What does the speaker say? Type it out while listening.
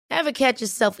Ever catch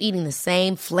yourself eating the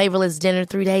same flavorless dinner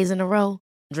 3 days in a row?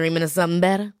 Dreaming of something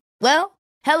better? Well,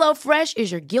 HelloFresh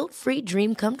is your guilt-free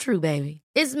dream come true, baby.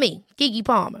 It's me, Keke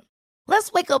Palmer.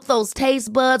 Let's wake up those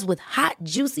taste buds with hot,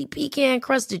 juicy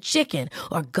pecan-crusted chicken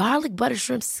or garlic butter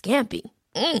shrimp scampi.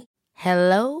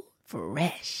 Hello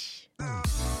Fresh.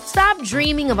 Stop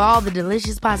dreaming of all the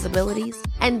delicious possibilities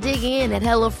and dig in at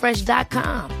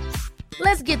HelloFresh.com.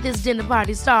 Let's get this dinner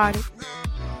party started.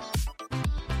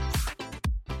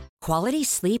 Quality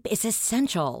sleep is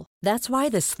essential. That's why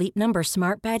the Sleep Number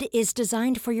Smart Bed is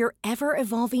designed for your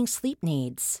ever-evolving sleep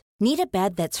needs. Need a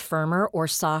bed that's firmer or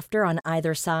softer on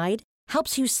either side?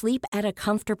 Helps you sleep at a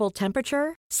comfortable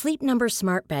temperature? Sleep Number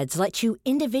Smart Beds let you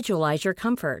individualize your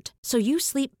comfort, so you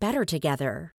sleep better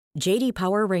together. J.D.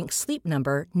 Power ranks Sleep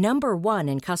Number number 1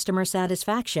 in customer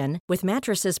satisfaction with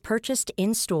mattresses purchased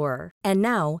in-store. And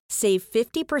now, save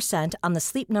 50% on the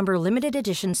Sleep Number Limited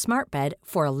Edition Smart Bed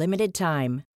for a limited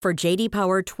time. For J.D.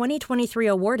 Power 2023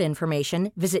 award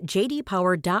information, visit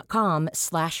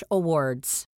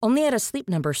jdpower.com/awards. Only at a Sleep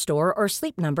Number store or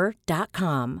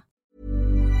sleepnumber.com.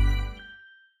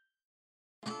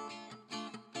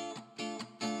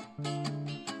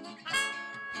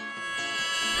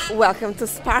 Welcome to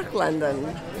Spark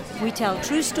London. We tell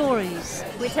true stories.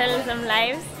 We tell them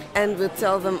lives. And we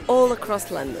tell them all across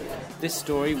London. This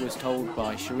story was told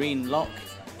by Shireen Locke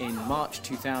in March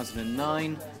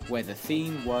 2009, where the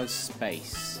theme was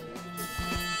space.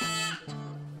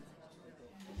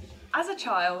 As a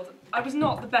child, I was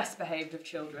not the best behaved of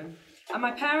children, and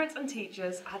my parents and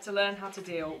teachers had to learn how to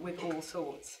deal with all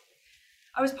sorts.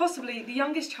 I was possibly the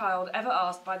youngest child ever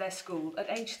asked by their school at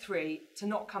age 3 to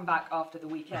not come back after the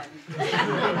weekend.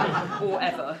 Or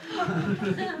ever.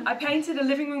 I painted a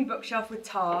living room bookshelf with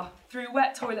tar, threw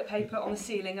wet toilet paper on the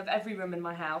ceiling of every room in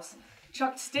my house,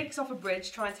 chucked sticks off a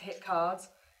bridge trying to hit cards,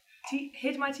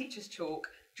 hid my teacher's chalk,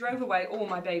 drove away all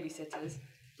my babysitters,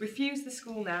 refused the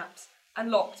school naps, and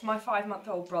locked my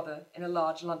 5-month-old brother in a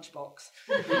large lunchbox.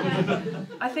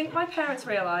 I think my parents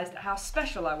realised how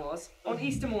special I was on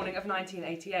Easter morning of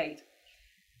 1988.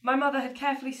 My mother had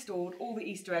carefully stored all the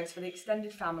Easter eggs for the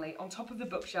extended family on top of the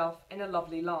bookshelf in a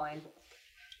lovely line.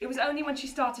 It was only when she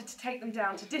started to take them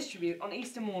down to distribute on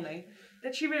Easter morning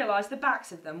that she realised the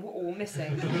backs of them were all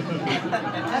missing.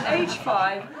 At age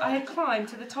 5, I had climbed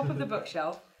to the top of the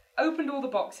bookshelf, opened all the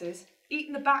boxes,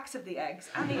 eaten the backs of the eggs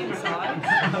and the insides,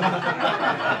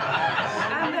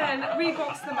 and then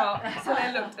reboxed them up so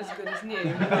they looked as good as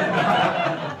new.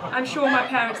 I'm sure my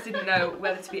parents didn't know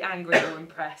whether to be angry or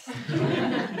impressed.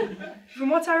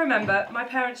 From what I remember, my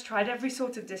parents tried every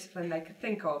sort of discipline they could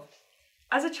think of.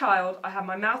 As a child, I had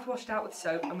my mouth washed out with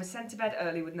soap and was sent to bed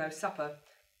early with no supper.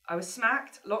 I was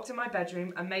smacked, locked in my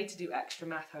bedroom, and made to do extra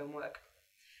math homework.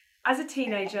 As a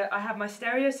teenager, I had my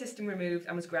stereo system removed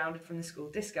and was grounded from the school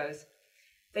discos.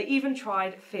 They even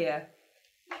tried fear.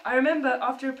 I remember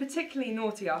after a particularly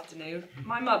naughty afternoon,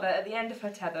 my mother, at the end of her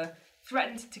tether,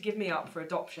 threatened to give me up for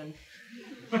adoption.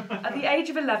 At the age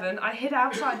of 11, I hid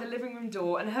outside the living room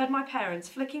door and heard my parents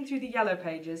flicking through the yellow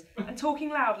pages and talking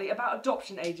loudly about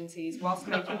adoption agencies whilst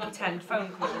making pretend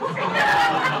phone calls.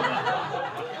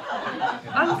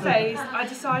 Unfazed, I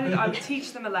decided I would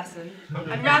teach them a lesson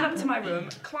and ran up to my room,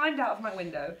 climbed out of my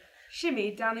window,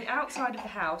 shimmied down the outside of the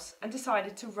house and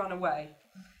decided to run away.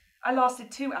 I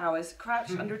lasted 2 hours,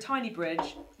 crouched under a tiny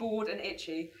bridge, bored and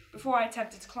itchy, before I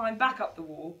attempted to climb back up the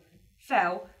wall,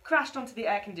 fell, crashed onto the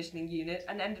air conditioning unit,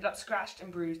 and ended up scratched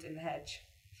and bruised in the hedge.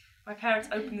 My parents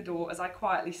opened the door as I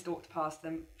quietly stalked past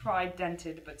them, pride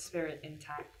dented but spirit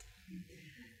intact.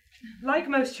 Like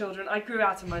most children, I grew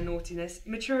out of my naughtiness,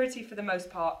 maturity for the most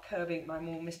part curbing my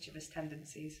more mischievous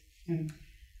tendencies.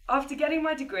 After getting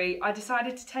my degree, I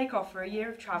decided to take off for a year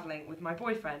of travelling with my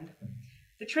boyfriend.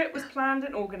 The trip was planned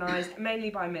and organised mainly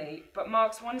by me, but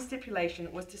Mark's one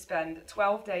stipulation was to spend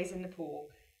 12 days in Nepal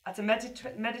at a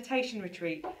meditation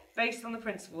retreat based on the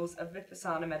principles of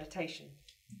Vipassana meditation.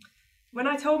 When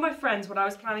I told my friends what I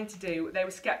was planning to do, they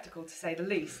were sceptical to say the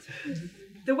least.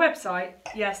 The website,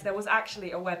 yes, there was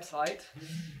actually a website,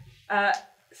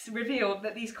 revealed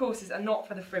that these courses are not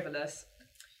for the frivolous.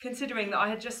 Considering that I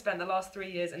had just spent the last 3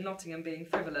 years in Nottingham being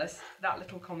frivolous, that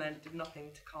little comment did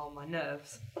nothing to calm my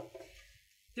nerves.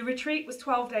 The retreat was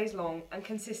 12 days long and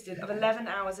consisted of 11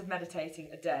 hours of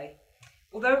meditating a day.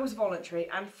 Although it was voluntary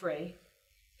and free,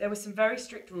 there were some very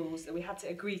strict rules that we had to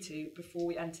agree to before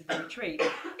we entered the retreat.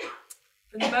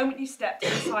 From the moment you stepped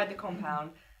inside the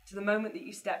compound to the moment that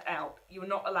you stepped out, you were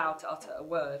not allowed to utter a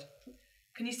word.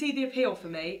 Can you see the appeal for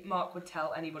me? Mark would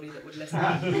tell anybody that would listen.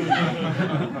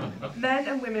 Men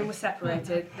and women were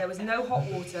separated. There was no hot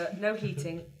water, no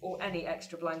heating, or any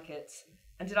extra blankets.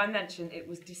 And did I mention it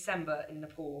was December in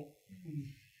Nepal?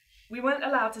 We weren't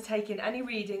allowed to take in any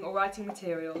reading or writing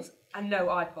materials, and no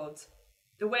iPods.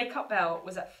 The wake-up bell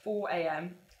was at 4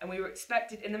 a.m, and we were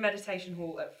expected in the meditation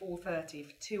hall at 4:30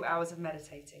 for 2 hours of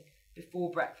meditating before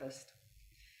breakfast.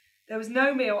 There was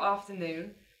no meal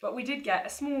afternoon, but we did get a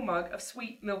small mug of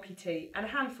sweet milky tea and a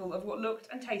handful of what looked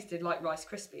and tasted like Rice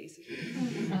Krispies.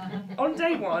 On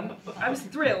day one, I was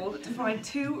thrilled to find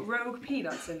 2 rogue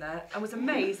peanuts in there and was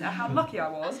amazed at how lucky I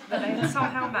was that they had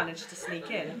somehow managed to sneak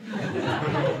in.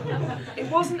 It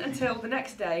wasn't until the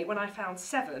next day when I found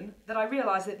 7 that I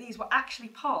realised that these were actually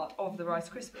part of the Rice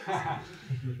Krispies.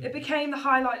 It became the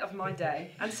highlight of my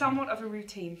day and somewhat of a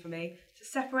routine for me to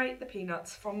separate the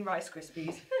peanuts from Rice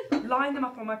Krispies, line them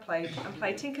up on my plate and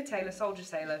play Tinker Tailor Soldier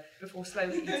Sailor before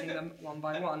slowly eating them one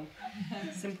by one.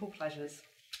 Simple pleasures.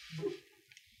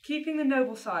 Keeping the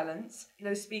noble silence,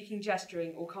 no speaking,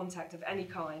 gesturing or contact of any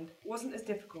kind, wasn't as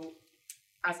difficult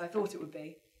as I thought it would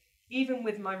be, even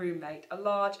with my roommate, a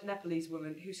large Nepalese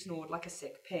woman who snored like a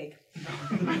sick pig.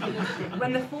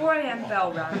 When the 4 a.m.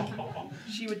 bell rang,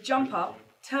 she would jump up,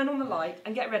 turn on the light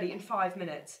and get ready in 5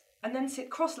 minutes, and then sit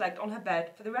cross-legged on her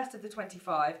bed for the rest of the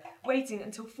 25, waiting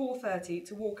until 4:30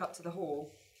 to walk up to the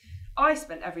hall. I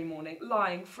spent every morning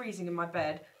lying freezing in my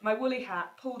bed, my woolly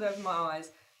hat pulled over my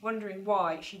eyes, wondering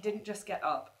why she didn't just get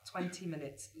up 20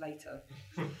 minutes later.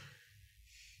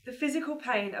 The physical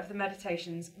pain of the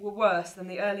meditations were worse than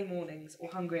the early mornings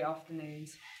or hungry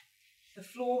afternoons. The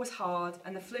floor was hard,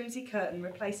 and the flimsy curtain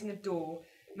replacing a door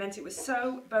meant it was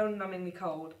so bone-numbingly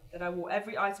cold that I wore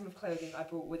every item of clothing I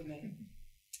brought with me.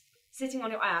 Sitting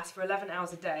on your ass for 11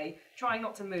 hours a day, trying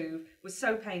not to move, was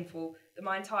so painful that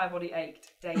my entire body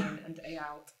ached day in and day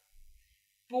out.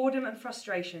 Boredom and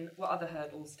frustration were other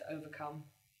hurdles to overcome.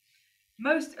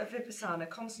 Most of Vipassana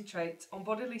concentrates on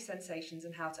bodily sensations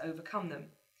and how to overcome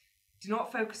them. Do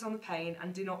not focus on the pain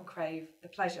and do not crave the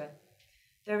pleasure.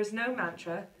 There is no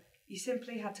mantra, you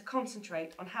simply had to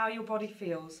concentrate on how your body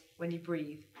feels when you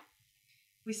breathe.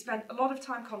 We spent a lot of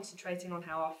time concentrating on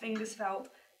how our fingers felt,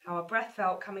 how our breath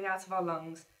felt coming out of our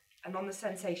lungs, and on the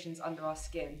sensations under our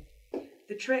skin.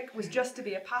 The trick was just to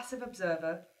be a passive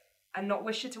observer and not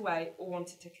wish it away or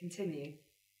want it to continue.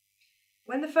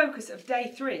 When the focus of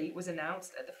day 3 was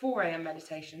announced at the 4 a.m.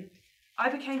 meditation, I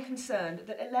became concerned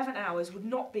that 11 hours would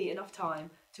not be enough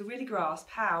time to really grasp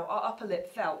how our upper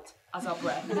lip felt as our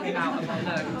breath came out of our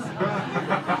nose.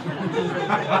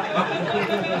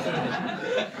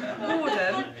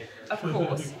 Boredom, of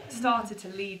course, started to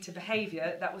lead to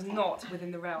behaviour that was not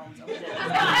within the realms of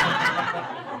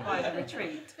by the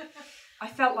retreat. I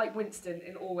felt like Winston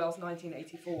in Orwell's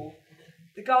 1984.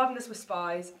 The gardeners were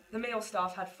spies, the meal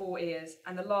staff had 4 ears,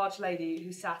 and the large lady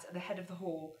who sat at the head of the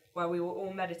hall where we were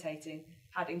all meditating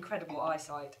had incredible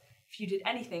eyesight. If you did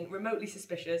anything remotely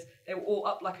suspicious, they were all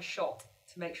up like a shot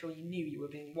to make sure you knew you were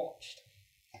being watched.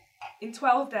 In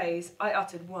 12 days, I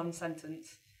uttered one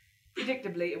sentence.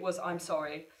 Predictably, it was "I'm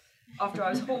sorry," after I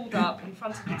was hauled up in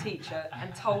front of the teacher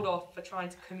and told off for trying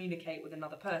to communicate with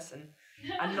another person,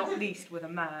 and not least with a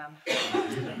man.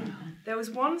 There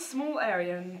was one small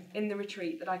area in the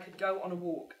retreat that I could go on a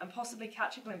walk and possibly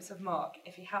catch a glimpse of Mark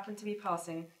if he happened to be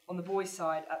passing on the boys'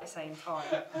 side at the same time.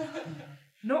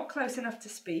 Not close enough to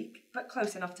speak, but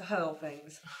close enough to hurl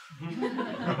things. First,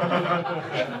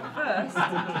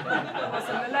 there was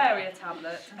a malaria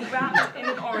tablet wrapped in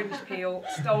an orange peel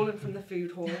stolen from the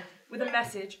food hall, with a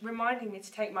message reminding me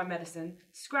to take my medicine,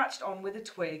 scratched on with a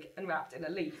twig and wrapped in a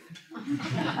leaf.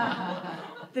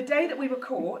 The day that we were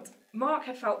caught, Mark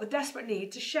had felt the desperate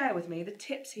need to share with me the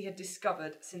tips he had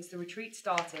discovered since the retreat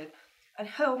started, and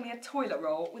hurled me a toilet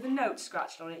roll with a note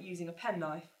scratched on it using a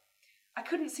penknife. I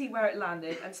couldn't see where it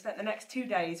landed and spent the next 2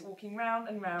 days walking round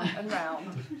and round and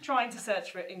round, trying to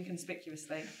search for it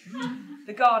inconspicuously.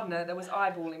 The gardener that was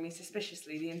eyeballing me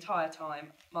suspiciously the entire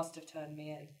time must have turned me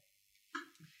in.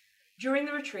 During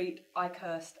the retreat, I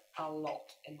cursed a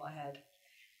lot in my head.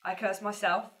 I cursed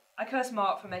myself, I cursed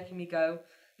Mark for making me go,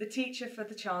 the teacher for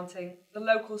the chanting, the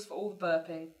locals for all the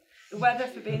burping, the weather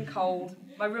for being cold,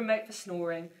 my roommate for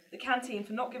snoring, the canteen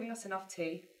for not giving us enough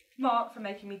tea, Mark for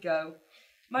making me go,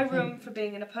 my room for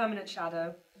being in a permanent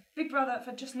shadow, Big Brother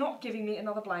for just not giving me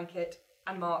another blanket,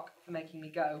 and Mark for making me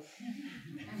go.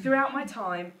 Throughout my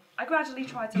time, I gradually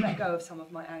tried to let go of some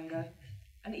of my anger,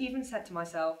 and even said to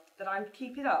myself that I would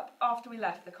keep it up after we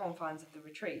left the confines of the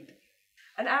retreat.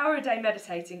 An hour a day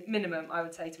meditating, minimum, I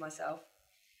would say to myself.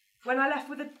 When I left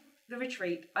with the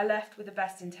retreat, I left with the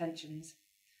best intentions.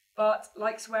 But,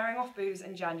 like swearing off booze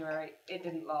in January, it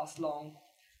didn't last long.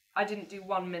 I didn't do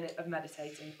 1 minute of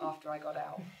meditating after I got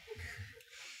out.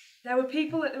 There were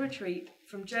people at the retreat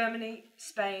from Germany,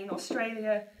 Spain,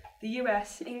 Australia, the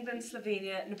US, England,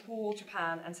 Slovenia, Nepal,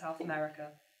 Japan and South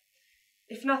America.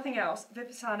 If nothing else,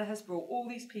 Vipassana has brought all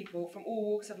these people from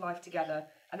all walks of life together,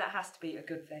 and that has to be a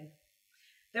good thing.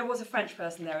 There was a French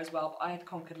person there as well, but I had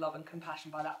conquered love and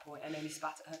compassion by that point and only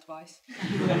spat at her twice.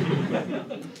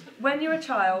 When you're a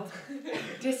child,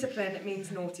 discipline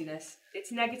means naughtiness.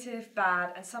 It's negative,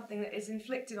 bad, and something that is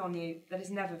inflicted on you that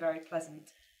is never very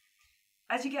pleasant.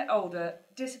 As you get older,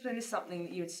 discipline is something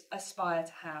that you aspire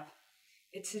to have.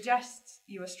 It suggests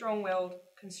you are strong-willed,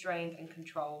 constrained, and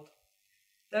controlled.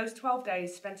 Those 12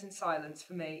 days spent in silence,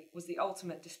 for me, was the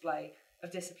ultimate display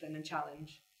of discipline and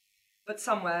challenge. But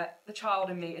somewhere, the child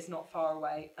in me is not far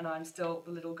away, and I'm still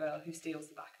the little girl who steals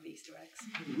the back of Easter eggs.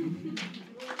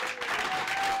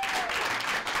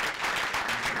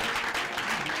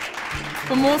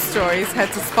 For more stories, head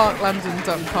to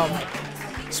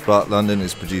sparklondon.com. Spark London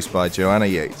is produced by Joanna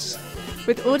Yates.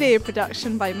 With audio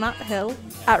production by Matt Hill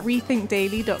at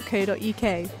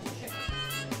rethinkdaily.co.uk.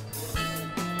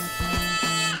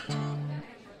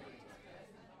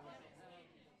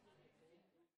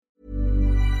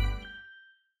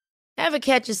 Ever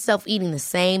catch yourself eating the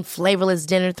same flavorless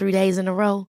dinner 3 days in a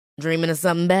row? Dreaming of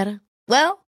something better?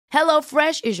 Well,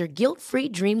 HelloFresh is your guilt-free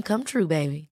dream come true,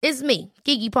 baby. It's me,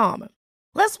 Keke Palmer.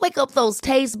 Let's wake up those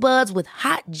taste buds with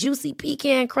hot, juicy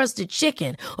pecan-crusted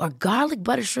chicken or garlic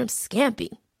butter shrimp scampi.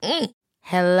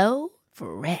 Hello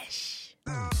Fresh.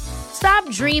 Stop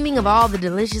dreaming of all the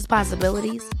delicious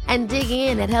possibilities and dig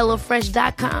in at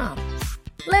HelloFresh.com.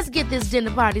 Let's get this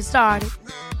dinner party started.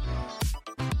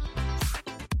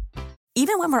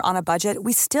 Even when we're on a budget,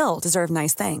 we still deserve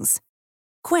nice things.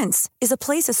 Quince is a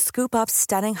place to scoop up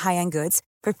stunning high-end goods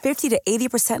for 50 to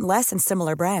 80% less than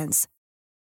similar brands.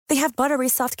 They have buttery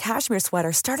soft cashmere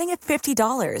sweaters starting at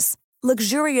 $50,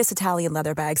 luxurious Italian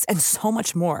leather bags, and so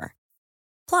much more.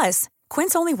 Plus,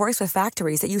 Quince only works with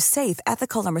factories that use safe,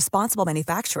 ethical, and responsible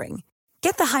manufacturing.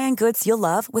 Get the high-end goods you'll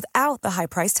love without the high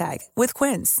price tag with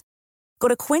Quince. Go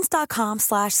to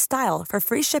quince.com/style for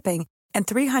free shipping and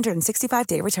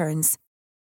 365-day returns.